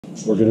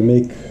We're going to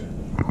make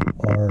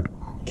our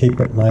Cape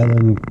Breton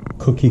Island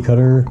cookie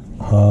cutter.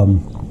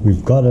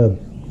 We've got a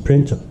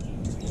print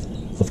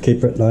of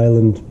Cape Breton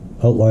Island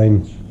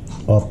outline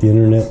off the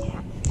internet,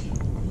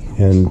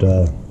 and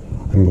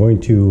I'm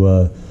going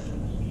to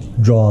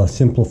draw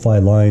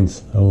simplified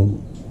lines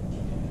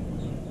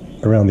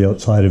around the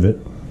outside of it,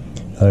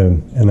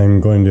 and I'm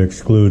going to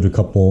exclude a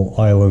couple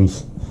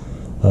islands.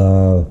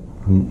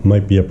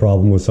 Might be a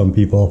problem with some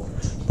people,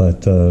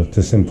 but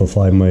to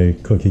simplify my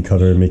cookie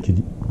cutter and make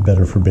it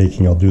better for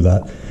baking, I'll do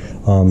that.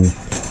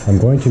 I'm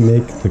going to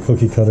make the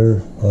cookie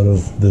cutter out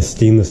of the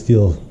stainless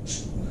steel,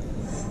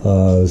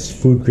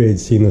 food grade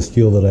stainless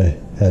steel that I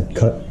had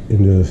cut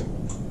into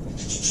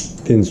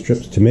thin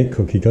strips to make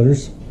cookie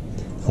cutters.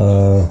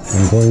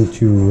 I'm going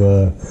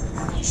to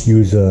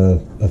use a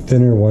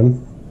thinner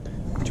one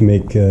to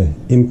make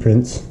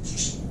imprints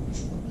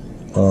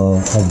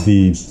of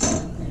the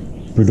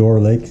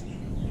Bredor Lake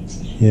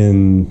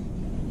in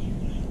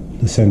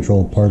the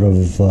central part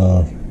of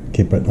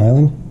Cape Breton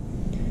Island.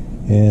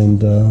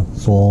 And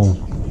so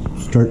I'll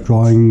start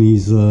drawing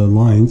these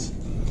lines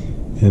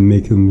and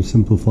make them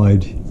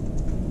simplified.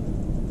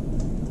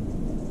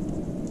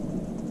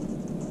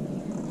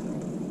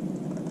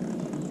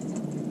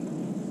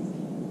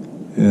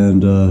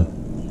 And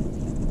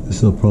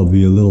this will probably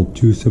be a little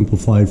too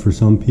simplified for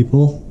some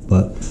people,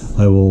 but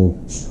I will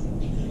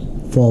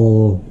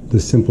follow the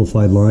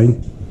simplified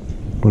line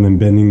when I'm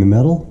bending the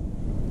metal,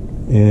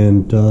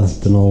 and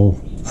then I'll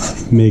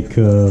make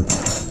the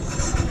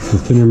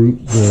thinner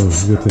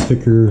with the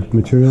thicker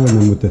material, and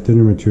then with the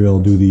thinner material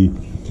I'll do the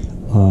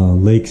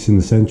lakes in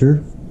the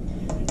center,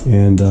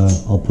 and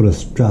I'll put a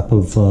strap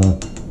of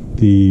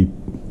the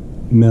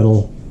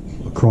metal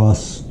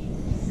across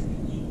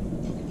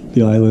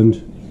the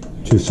island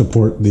to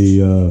support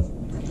the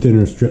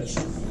thinner strips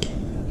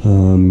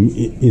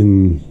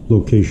in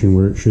location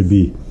where it should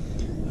be,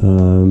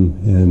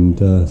 and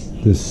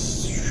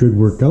this should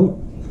work out.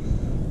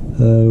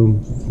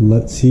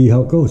 Let's see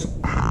how it goes.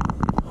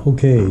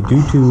 Okay,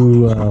 due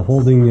to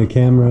holding the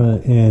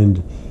camera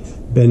and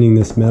bending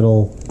this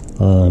metal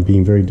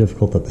being very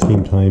difficult at the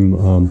same time,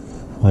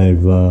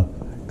 I've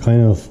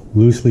kind of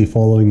loosely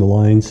following the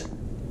lines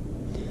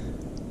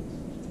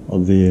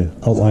of the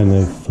outline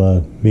I've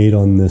made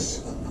on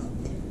this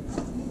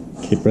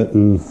Cape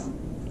Breton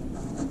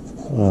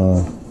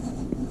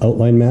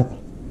outline map.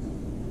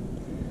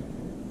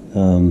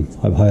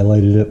 I've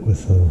highlighted it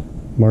with a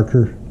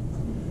marker,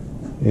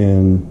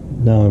 and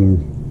now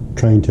I'm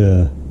trying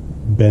to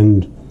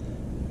bend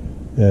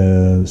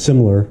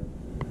similar,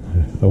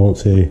 I won't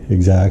say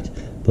exact,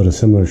 but a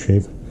similar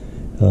shape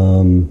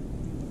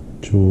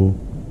to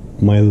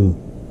my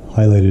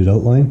highlighted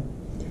outline.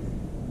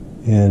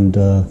 And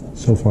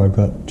so far I've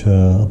got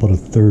about a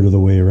third of the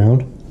way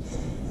around,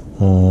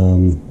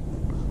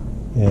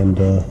 and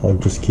I'll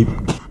just keep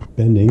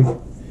bending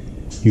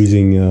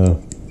using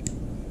a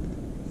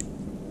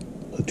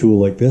tool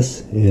like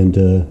this, and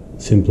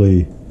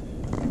simply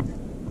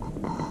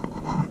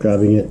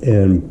grabbing it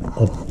and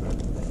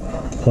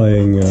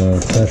applying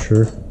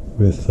pressure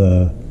with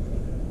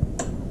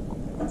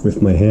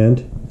my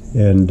hand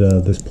and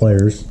this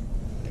pliers,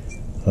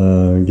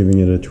 giving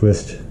it a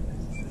twist.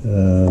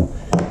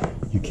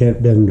 You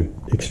can't bend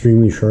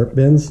extremely sharp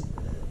bends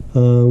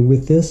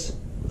with this,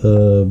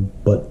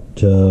 but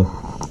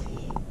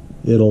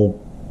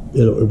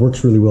it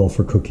works really well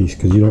for cookies,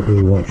 because you don't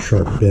really want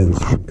sharp bends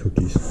in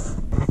cookies.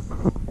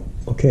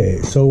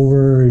 Okay, so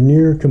we're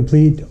near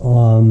complete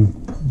on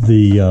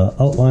the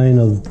outline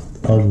of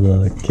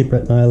the Cape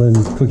Breton Island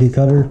cookie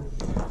cutter.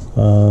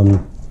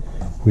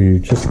 We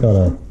just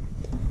gotta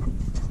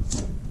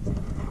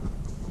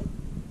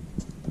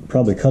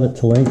probably cut it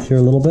to length here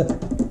a little bit,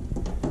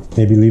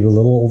 maybe leave a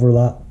little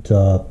overlap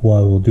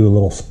while we'll do a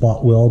little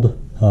spot weld.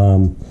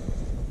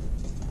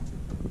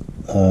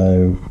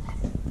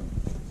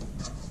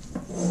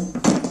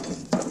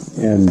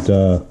 And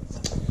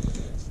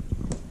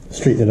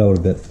straighten it out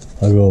a bit.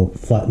 I will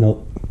flatten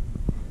out,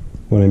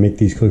 when I make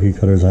these cookie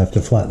cutters I have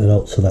to flatten it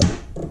out so that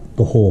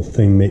the whole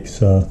thing makes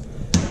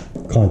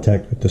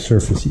contact with the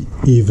surface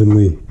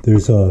evenly.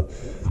 There's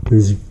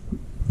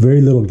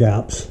very little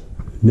gaps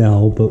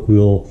now, but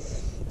we'll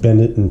bend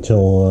it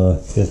until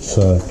it's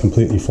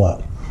completely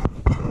flat.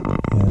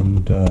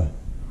 And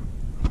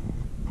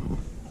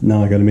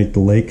now I got to make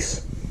the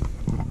lakes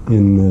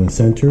in the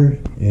center,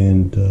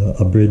 and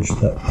a bridge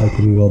that I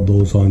can weld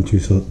those onto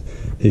so that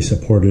they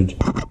supported,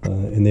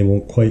 and they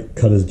won't quite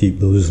cut as deep,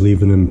 they'll just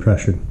leave an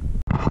impression.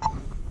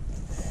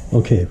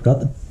 Okay, I've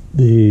got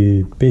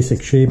the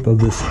basic shape of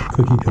this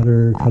cookie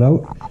cutter cut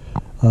out.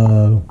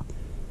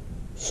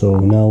 So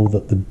now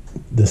that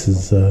this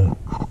is a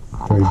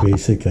very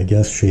basic, I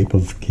guess, shape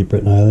of Cape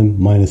Breton Island,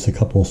 minus a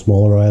couple of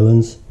smaller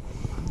islands,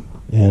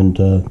 and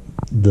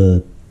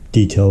the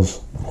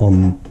details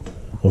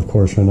of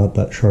course are not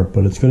that sharp,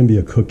 but it's going to be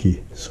a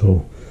cookie,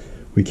 so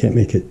we can't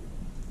make it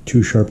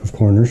too sharp of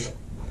corners.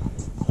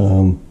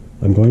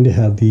 I'm going to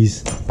have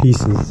these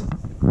pieces.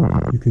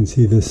 You can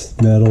see this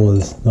metal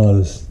is not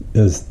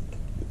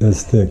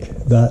as thick.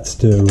 That's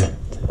to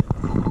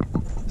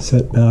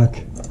set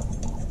back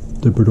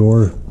the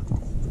Brador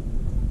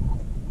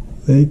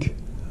leg.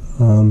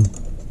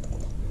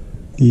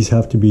 These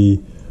have to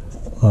be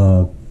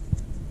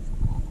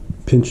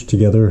pinched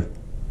together,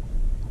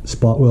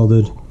 spot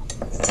welded.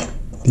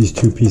 These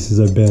two pieces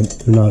I bent,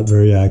 they're not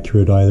very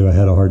accurate either. I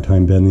had a hard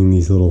time bending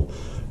these little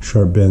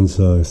sharp bends.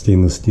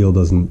 Stainless steel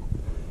doesn't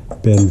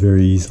bend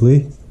very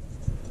easily.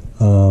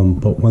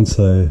 But once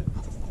I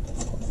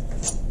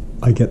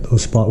get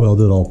those spot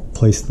welded, I'll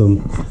place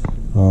them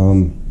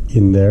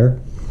in there,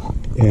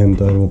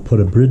 and I will put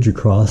a bridge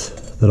across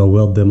that I'll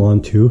weld them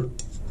onto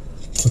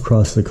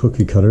across the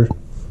cookie cutter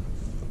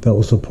that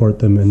will support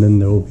them, and then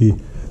there will be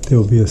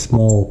a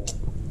small,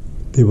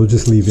 they will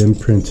just leave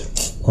imprint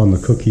on the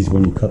cookies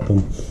when you cut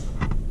them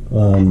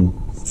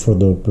for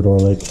the Brador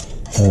leg,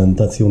 and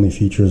that's the only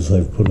features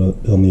I've put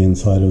on the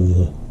inside of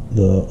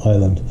the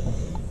island.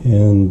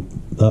 And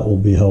that will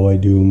be how I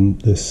do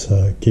this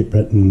Cape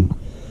Breton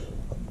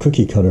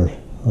cookie cutter,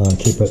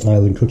 Cape Breton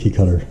Island cookie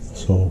cutter.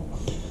 So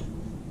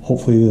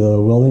hopefully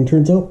the welding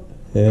turns out,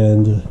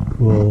 and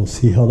we'll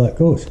see how that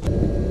goes.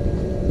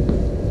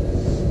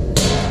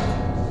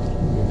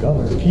 We've got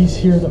our piece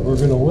here that we're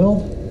going to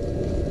weld,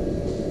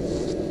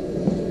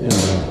 and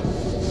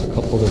a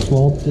couple of the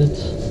small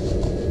bits.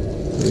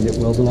 We're going to get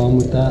welded on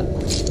with that.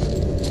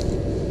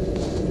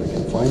 If I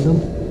can find them.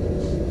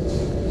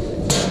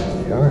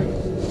 There they are.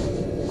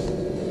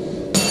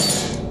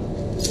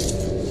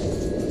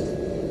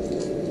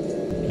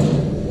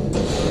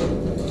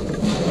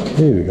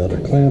 Okay, we got our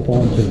clamp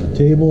onto the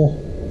table,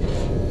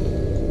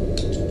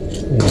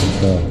 and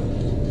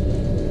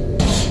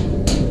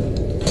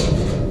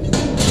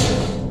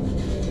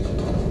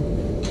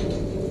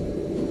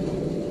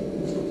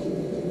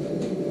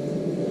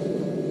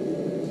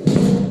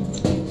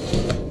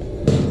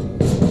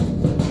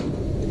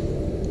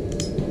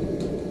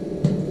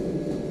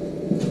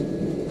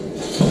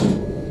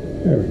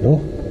there we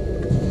go.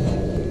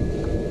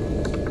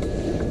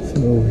 So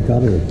we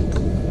got our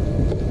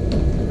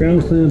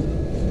ground clamp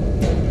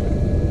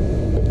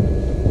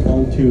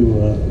onto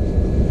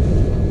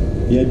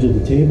the edge of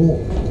the table,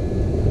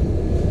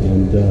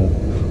 and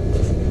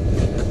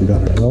we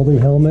got our welding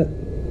helmet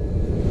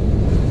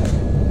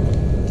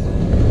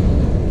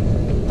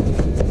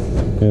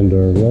and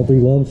our welding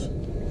gloves.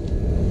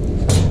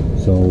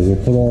 So we'll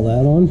put all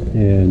that on,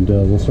 and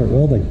we'll start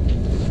welding.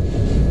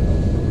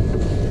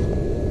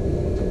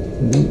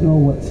 I don't know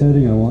what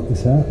setting I want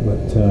this at,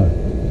 but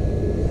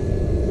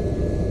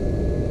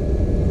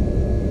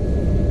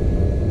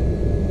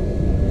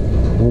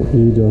don't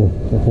need a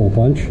whole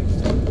bunch.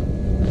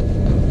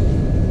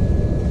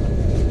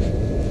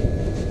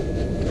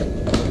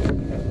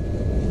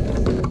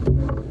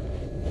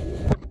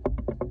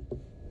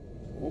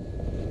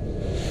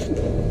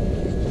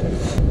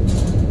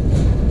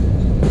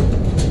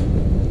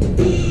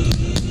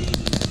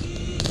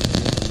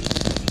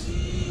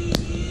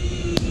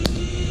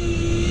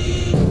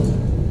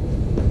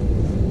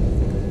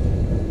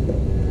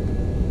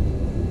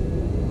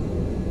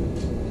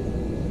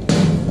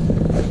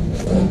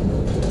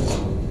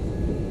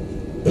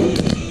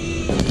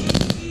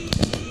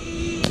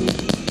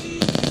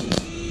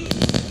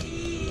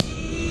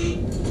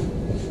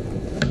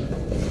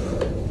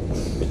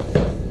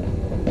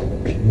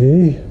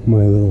 Okay,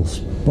 my little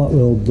spot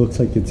weld looks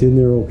like it's in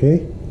there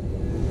okay.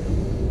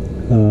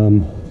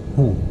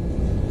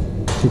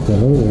 Take that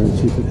out of there and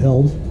see if it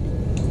held.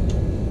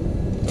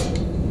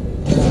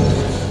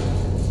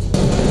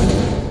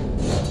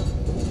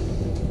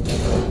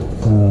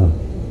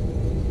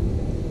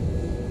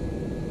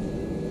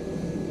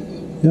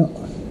 Yeah,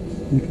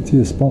 you can see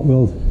the spot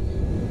weld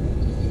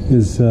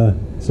is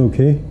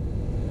okay.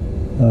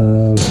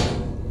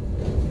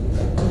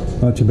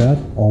 Not too bad.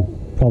 I'll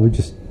probably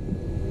just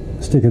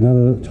stick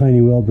another tiny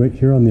weld right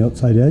here on the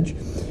outside edge,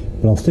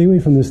 but I'll stay away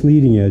from this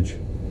leading edge.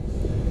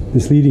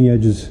 This leading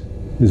edge is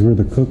where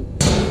the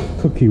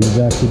cookie would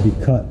actually be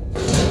cut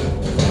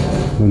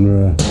when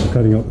we're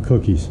cutting out the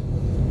cookies.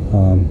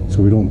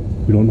 So we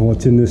don't know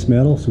what's in this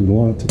metal, so we don't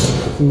want it to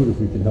touch the food if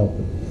we can help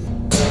it.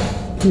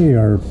 Okay,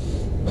 our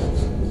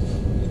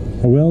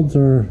welds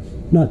are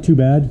not too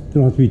bad. They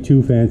don't have to be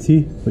too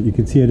fancy, but you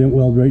can see I didn't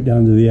weld right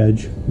down to the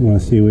edge. We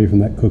want to stay away from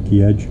that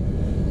cookie edge.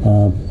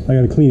 I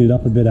got to clean it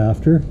up a bit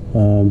after.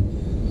 I'll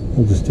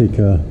just take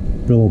a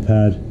Brillo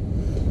pad,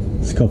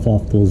 scuff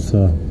off those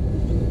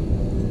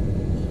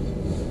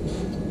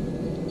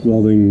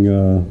welding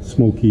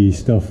smoky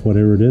stuff,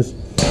 whatever it is.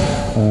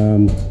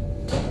 So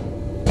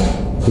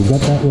we've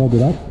got that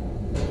welded up,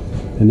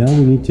 and now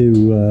we need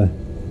to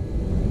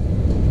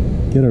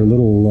get our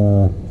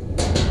little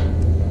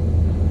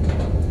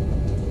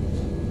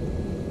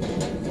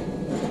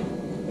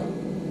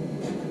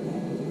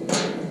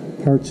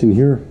parts in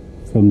here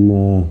from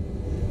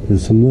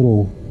there's some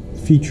little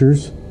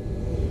features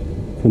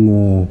from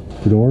the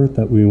door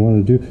that we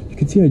want to do. You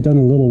can see I've done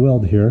a little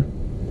weld here.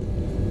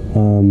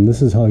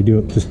 This is how I do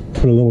it. Just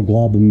put a little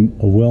glob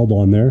of weld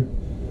on there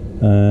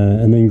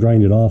and then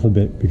grind it off a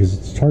bit, because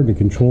it's hard to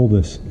control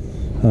this,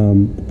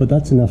 but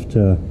that's enough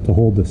to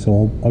hold this.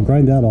 So I'll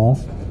grind that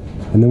off,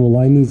 and then we'll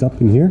line these up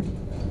in here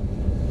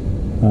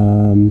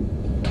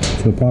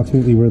to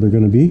approximately where they're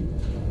going to be,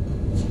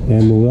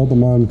 and we'll weld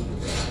them on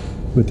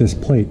with this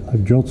plate.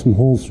 I've drilled some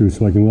holes through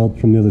so I can weld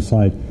from the other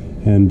side,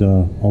 and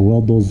I'll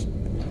weld those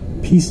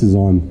pieces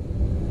on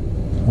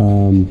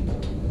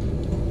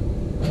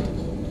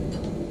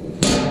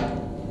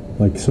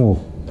like so.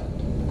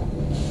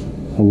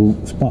 I will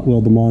spot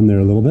weld them on there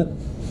a little bit,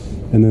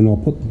 and then I'll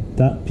put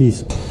that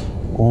piece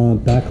on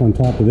back on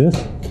top of this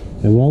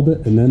and weld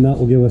it, and then that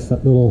will give us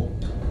that little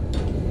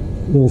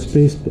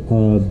space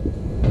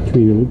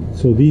between them.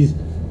 So these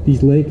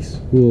lakes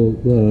will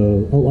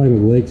outline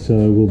of the lakes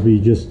will be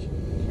just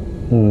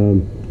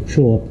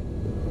show up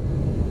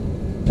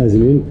as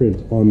an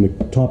imprint on the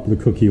top of the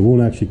cookie. It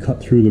won't actually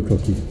cut through the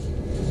cookie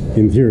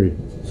in theory,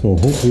 so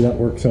hopefully that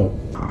works out.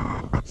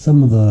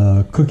 Some of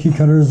the cookie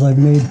cutters I've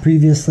made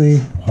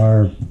previously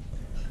are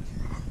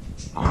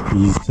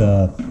these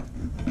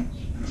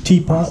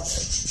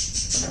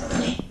teapots,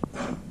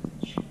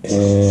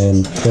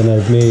 and then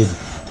I've made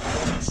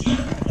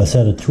a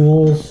set of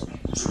tools,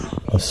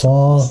 a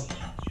saw,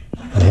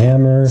 a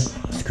hammer,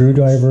 a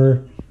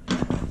screwdriver,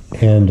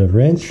 and a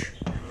wrench.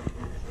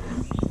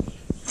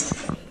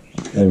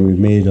 And we've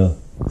made a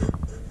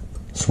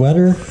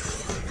sweater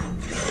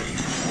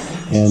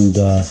and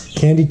a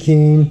candy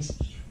cane,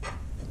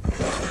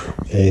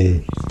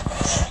 a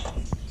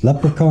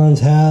leprechaun's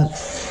hat,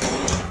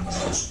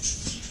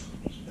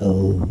 a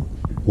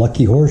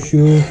lucky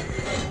horseshoe,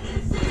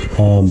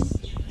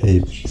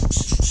 a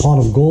pot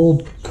of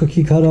gold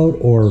cookie cutout,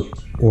 or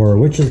a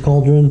witch's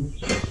cauldron.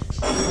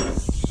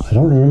 I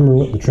don't remember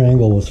what the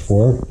triangle was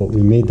for, but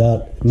we made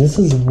that. And this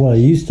is what I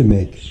used to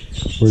make,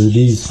 were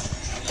this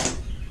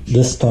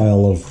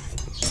style of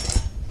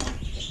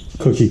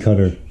cookie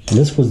cutter. And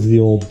this was the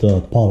old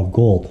pot of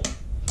gold.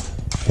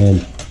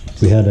 And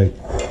we had a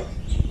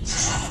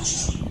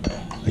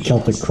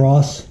Celtic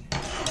cross,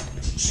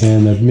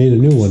 and I've made a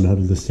new one out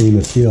of the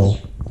stainless steel.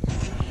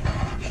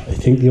 I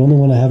think the only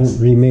one I haven't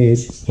remade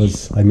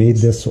was I made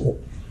this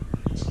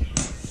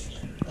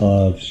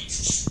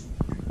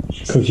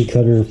cookie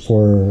cutter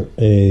for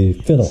a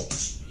fiddle,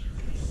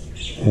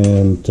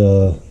 and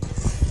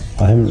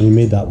I haven't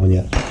remade that one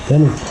yet.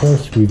 Then of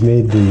course we've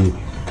made the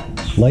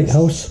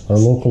lighthouse, our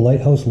local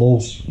lighthouse,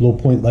 low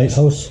point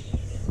lighthouse,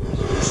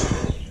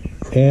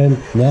 and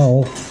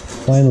now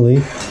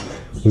finally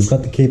we've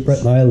got the Cape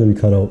Breton Island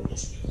cut out.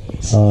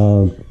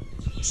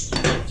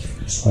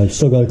 I've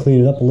still got to clean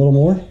it up a little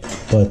more,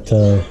 but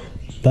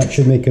that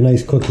should make a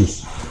nice cookie.